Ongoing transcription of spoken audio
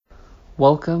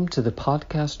Welcome to the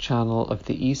podcast channel of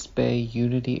the East Bay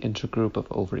Unity Intergroup of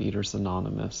Overeaters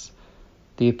Anonymous.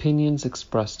 The opinions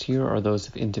expressed here are those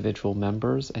of individual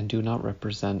members and do not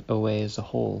represent OA as a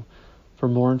whole. For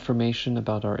more information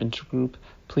about our intergroup,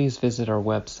 please visit our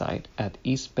website at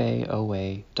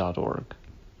eastbayoa.org.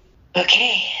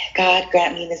 Okay, God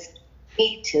grant me this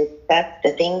to accept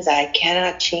the things I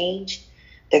cannot change,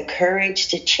 the courage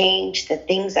to change the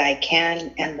things I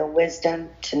can, and the wisdom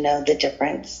to know the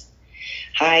difference.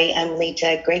 Hi, I'm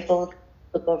Lita, grateful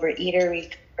overeater,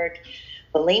 recovered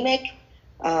bulimic.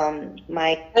 Hi,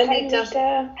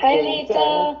 Lita.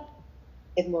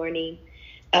 Good morning.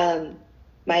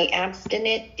 My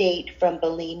abstinent date from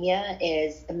bulimia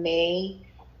is May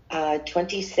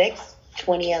 26,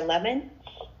 2011.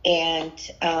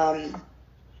 And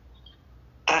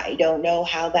I don't know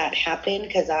how that happened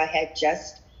because I had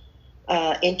just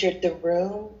entered the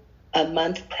room a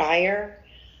month prior.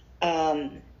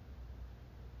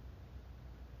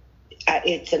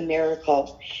 It's a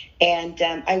miracle. And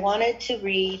I wanted to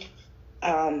read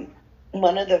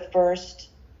one of the first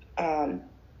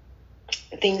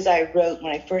things I wrote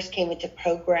when I first came into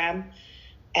program,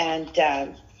 and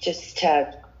just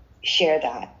to share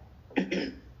that.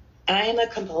 I am a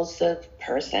compulsive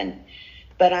person,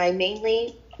 but I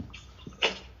mainly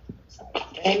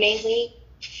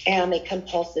am a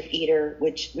compulsive eater,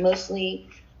 which mostly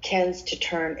tends to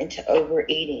turn into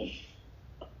overeating.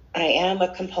 I am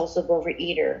a compulsive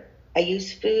overeater. I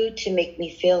use food to make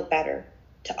me feel better,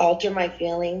 to alter my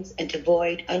feelings, and to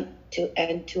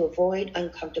avoid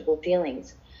uncomfortable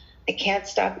feelings. I can't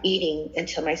stop eating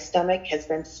until my stomach has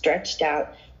been stretched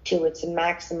out to its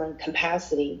maximum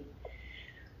capacity.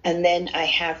 And then I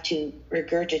have to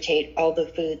regurgitate all the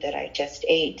food that I just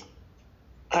ate.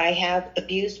 I have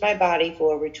abused my body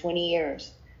for over 20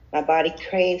 years. My body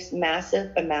craves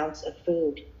massive amounts of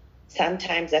food,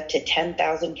 sometimes up to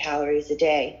 10,000 calories a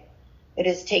day. It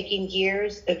has taken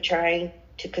years of trying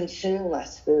to consume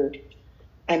less food.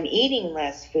 I'm eating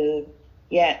less food,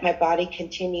 yet my body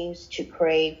continues to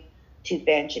crave to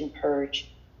binge and purge.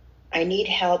 I need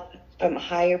help from a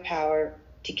higher power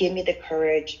to give me the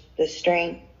courage, the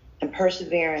strength, and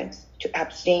perseverance to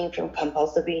abstain from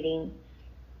compulsive eating.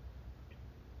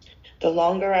 The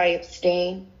longer I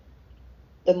abstain,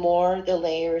 the more the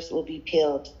layers will be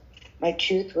peeled. My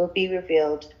truth will be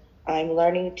revealed. I'm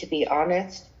learning to be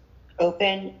honest,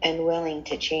 open, and willing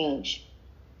to change.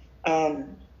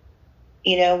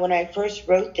 When I first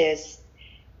wrote this,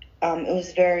 it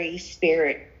was very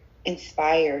spirit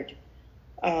inspired.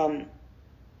 But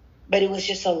it was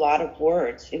just a lot of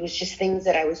words. It was just things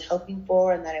that I was hoping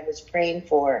for and that I was praying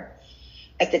for.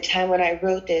 At the time when I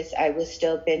wrote this, I was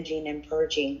still binging and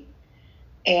purging,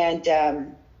 and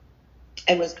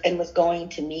was going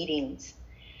to meetings.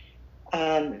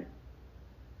 I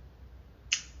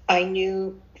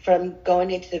knew from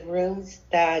going into the rooms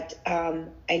that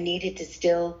I needed to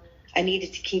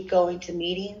keep going to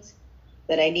meetings,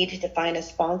 that I needed to find a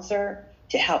sponsor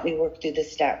to help me work through the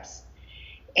steps.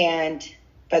 And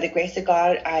by the grace of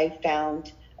God, I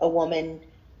found a woman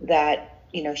that,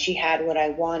 she had what I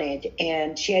wanted,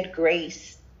 and she had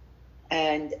grace,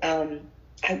 and I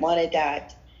wanted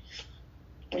that.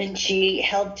 And she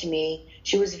helped me.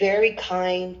 She was very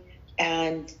kind,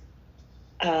 and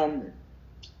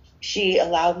she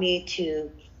allowed me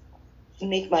to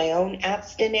make my own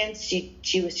abstinence.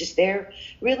 She was just there.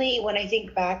 Really, when I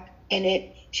think back in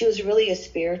it, she was really a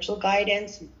spiritual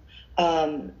guidance,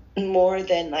 more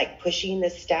than like pushing the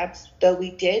steps. Though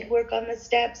we did work on the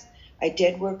steps, I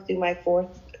did work through my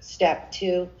fourth step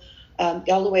too,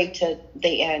 all the way to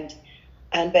the end.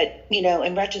 But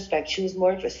in retrospect, she was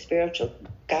more of a spiritual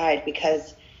guide,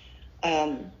 because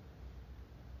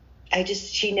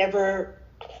she never,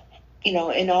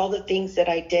 in all the things that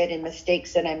I did and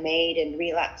mistakes that I made and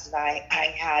relapses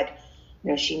I had,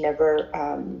 she never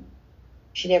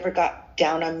got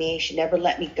down on me. She never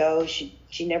let me go. She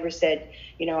never said,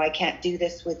 I can't do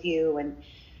this with you. And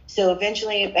so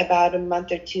eventually, about a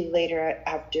month or two later,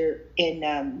 after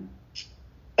in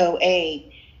OA,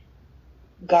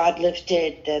 God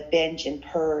lifted the binge and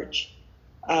purge.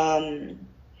 And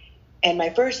my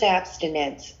first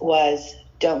abstinence was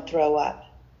don't throw up.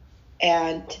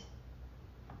 And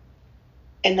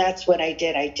that's what I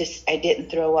did. I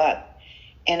didn't throw up.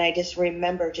 And I just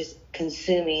remember just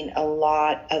consuming a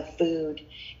lot of food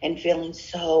and feeling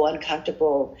so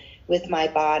uncomfortable with my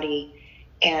body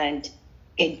and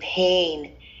in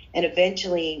pain. And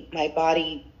eventually my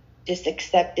body just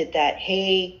accepted that,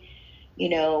 hey,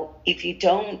 if you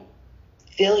don't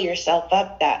fill yourself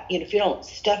up if you don't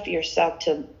stuff yourself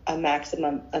to a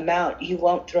maximum amount, you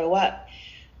won't throw up.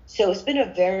 So it's been a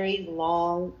very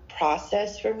long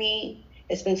process for me.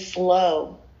 It's been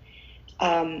slow.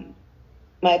 My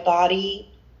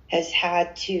body has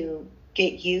had to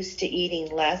get used to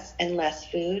eating less and less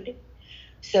food.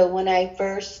 So when I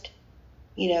first,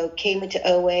 came into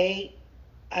OA,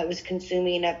 I was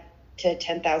consuming up to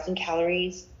 10,000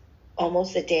 calories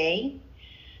almost a day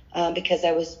because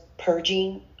I was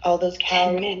purging all those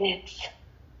calories. 10 minutes.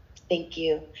 Thank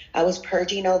you. I was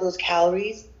purging all those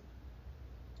calories.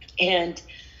 And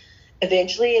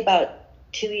eventually, about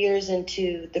 2 years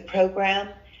into the program,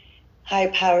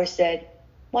 Higher Power said,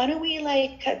 why don't we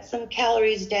cut some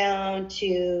calories down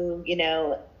to,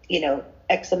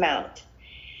 X amount.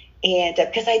 And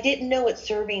because I didn't know what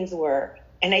servings were,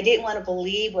 and I didn't want to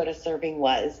believe what a serving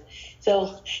was.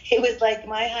 So it was like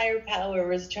my higher power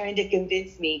was trying to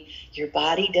convince me, your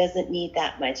body doesn't need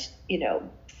that much,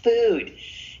 food.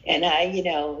 And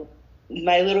I,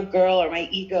 my little girl or my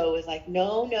ego was like,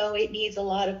 no, it needs a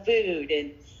lot of food.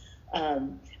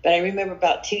 And, but I remember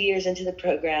about 2 years into the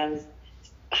program,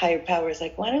 higher power is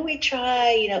like, why don't we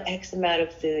try, X amount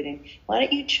of food? And why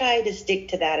don't you try to stick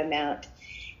to that amount?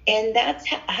 And that's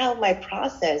how my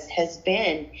process has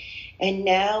been. And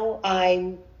now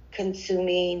I'm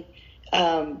consuming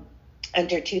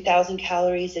under 2,000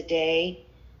 calories a day,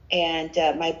 and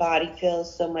my body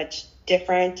feels so much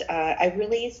different. I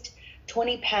released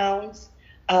 20 pounds,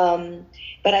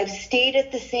 but I've stayed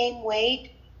at the same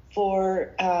weight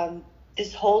for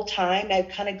this whole time. I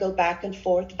kind of go back and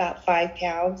forth about 5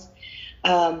 pounds.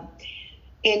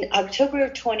 In October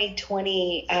of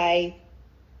 2020, I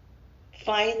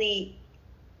finally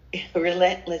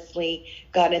relentlessly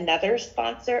got another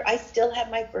sponsor. I still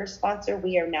have my first sponsor.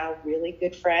 We are now really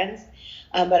good friends.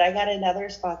 But I got another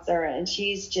sponsor, and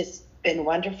she's just been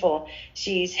wonderful.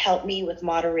 She's helped me with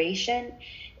moderation,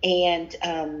 and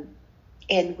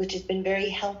which has been very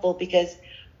helpful because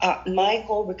my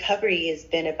whole recovery has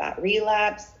been about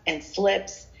relapse and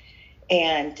slips.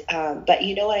 And but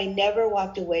I never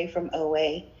walked away from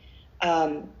OA.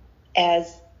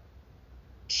 As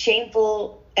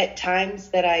shameful at times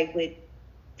that I would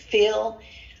feel,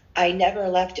 I never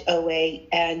left OA.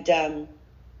 And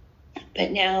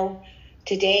but now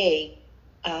today,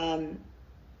 I'm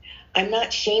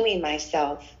not shaming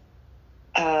myself.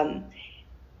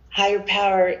 Higher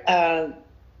power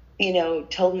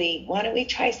told me, why don't we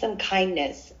try some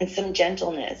kindness and some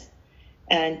gentleness?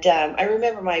 And I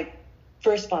remember my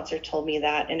first sponsor told me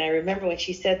that, and I remember when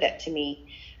she said that to me,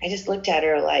 I just looked at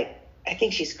her like, I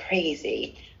think she's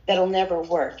crazy. That'll never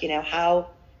work. How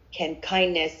can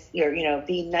kindness or,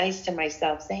 be nice to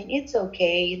myself, saying it's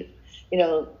okay,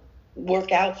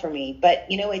 work out for me? But,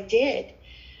 it did.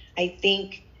 I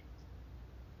think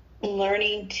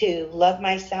learning to love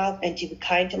myself and to be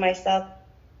kind to myself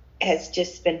has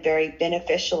just been very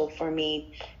beneficial for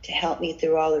me to help me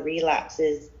through all the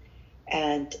relapses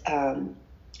and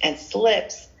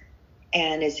slips,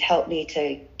 and has helped me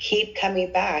to keep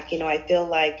coming back. I feel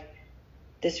like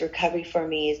this recovery for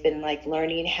me has been like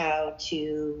learning how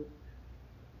to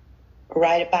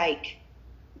ride a bike.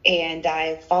 And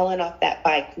I've fallen off that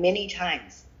bike many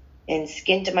times and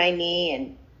skinned my knee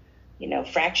and,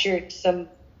 fractured some,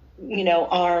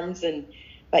 arms.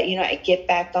 But I get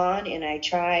back on and I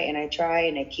try and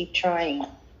I keep trying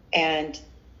and,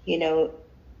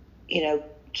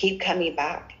 keep coming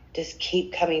back, just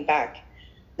keep coming back.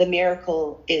 The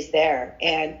miracle is there.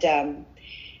 And,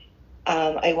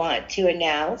 I want to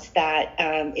announce that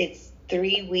it's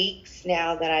 3 weeks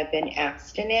now that I've been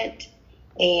abstinent,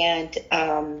 and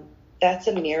that's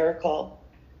a miracle.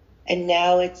 And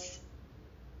now it's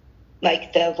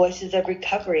like the voices of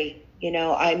recovery.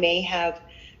 I may have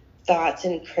thoughts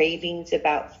and cravings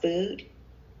about food,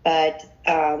 but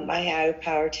my higher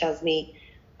power tells me,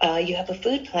 you have a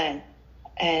food plan,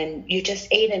 and you just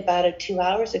ate about 2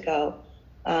 hours ago.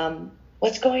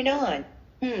 What's going on?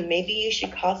 Maybe you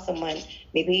should call someone.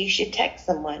 Maybe you should text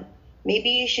someone.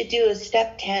 Maybe you should do a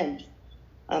step 10.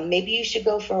 Maybe you should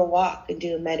go for a walk and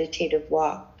do a meditative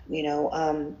walk,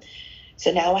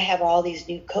 So now I have all these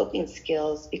new coping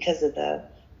skills because of the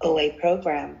OA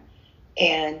program.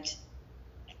 And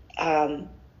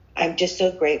I'm just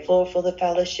so grateful for the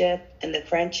fellowship and the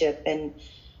friendship. And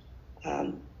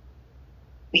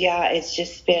it's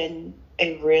just been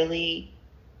a really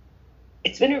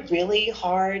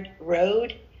hard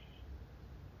road,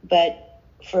 but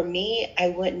for me, I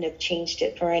wouldn't have changed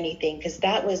it for anything, because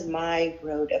that was my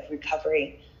road of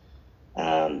recovery.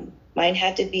 Mine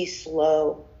had to be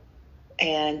slow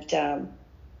and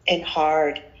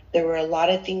hard. There were a lot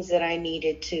of things that I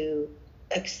needed to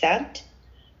accept.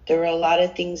 There were a lot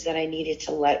of things that I needed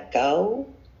to let go.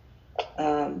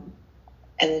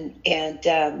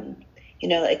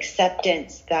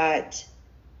 acceptance that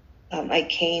I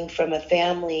came from a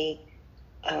family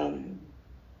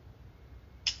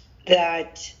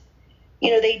that,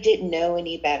 they didn't know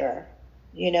any better,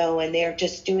 and they're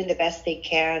just doing the best they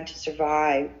can to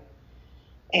survive,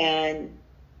 and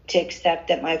to accept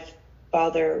that my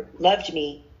father loved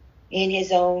me in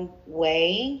his own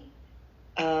way,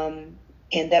 and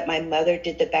that my mother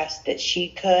did the best that she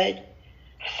could.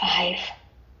 5.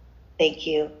 Thank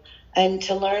you. And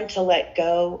to learn to let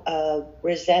go of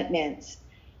resentments.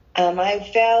 I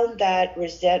found that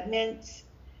resentments,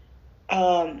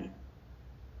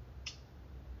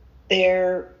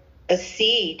 they're a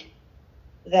seed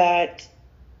that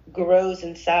grows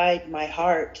inside my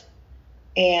heart.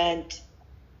 And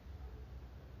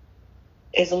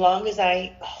as long as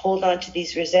I hold on to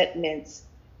these resentments,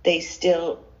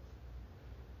 they're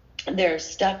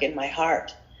stuck in my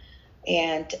heart.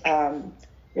 And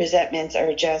resentments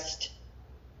are just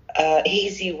an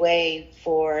easy way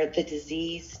for the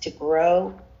disease to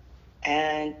grow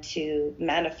and to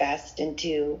manifest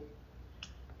into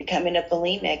becoming a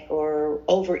bulimic or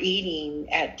overeating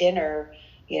at dinner.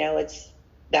 It's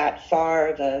that far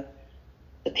of the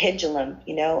pendulum,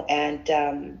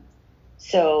 and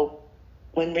so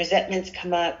when resentments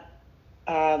come up,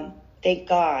 thank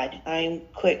God I'm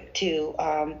quick to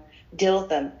deal with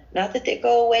them. Not that they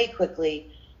go away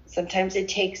quickly. Sometimes it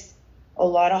takes a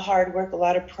lot of hard work, a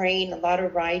lot of praying, a lot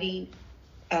of writing,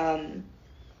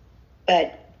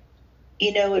 but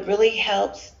it really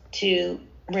helps to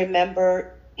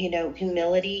remember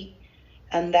humility,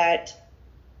 and that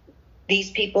these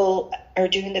people are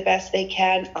doing the best they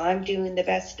can. I'm doing the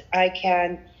best I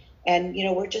can. And,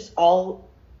 we're just all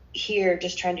here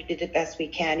just trying to do the best we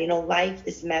can. Life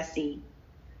is messy.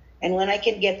 And when I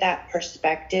can get that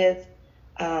perspective,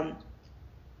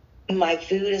 my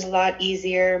food is a lot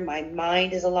easier. My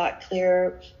mind is a lot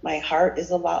clearer. My heart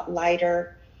is a lot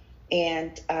lighter.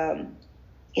 And,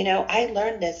 I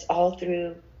learned this all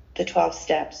through the 12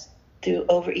 steps, through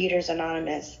Overeaters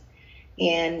Anonymous.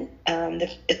 And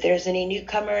if there's any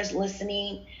newcomers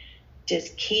listening,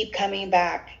 just keep coming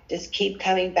back. Just keep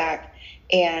coming back.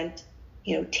 And,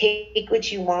 take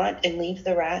what you want and leave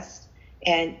the rest.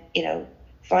 And,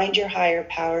 find your higher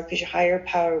power, because your higher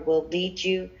power will lead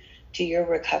you to your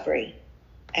recovery.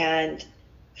 And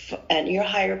your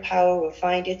higher power will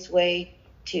find its way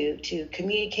to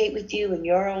communicate with you in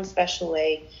your own special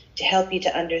way, to help you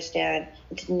to understand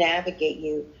and to navigate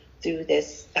you through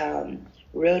this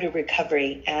road of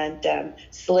recovery. And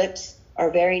slips are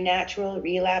very natural.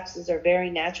 Relapses are very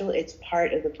natural. It's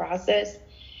part of the process.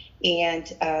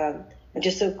 And I'm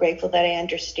just so grateful that I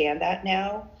understand that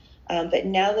now. But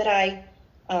now that I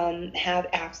have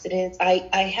abstinence,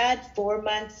 I had 4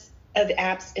 months of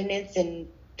abstinence in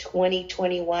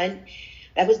 2021.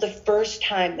 That was the first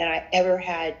time that I ever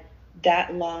had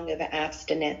that long of an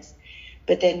abstinence.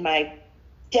 But then my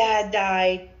dad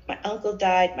died, my uncle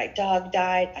died, my dog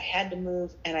died. I had to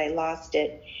move and I lost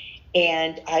it.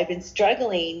 And I've been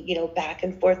struggling, back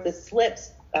and forth with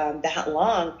slips that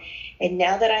long. And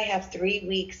now that I have 3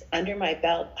 weeks under my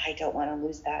belt, I don't want to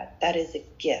lose that. That is a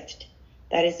gift.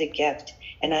 That is a gift.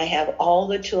 And I have all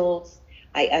the tools.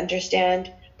 I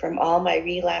understand from all my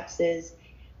relapses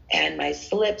and my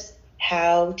slips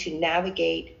how to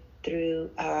navigate through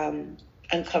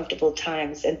uncomfortable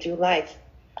times and through life.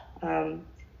 I'm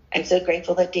so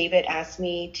grateful that David asked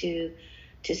me to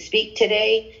speak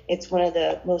today. It's one of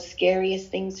the most scariest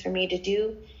things for me to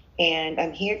do. And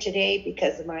I'm here today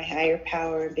because of my higher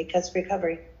power and because of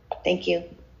recovery. Thank you.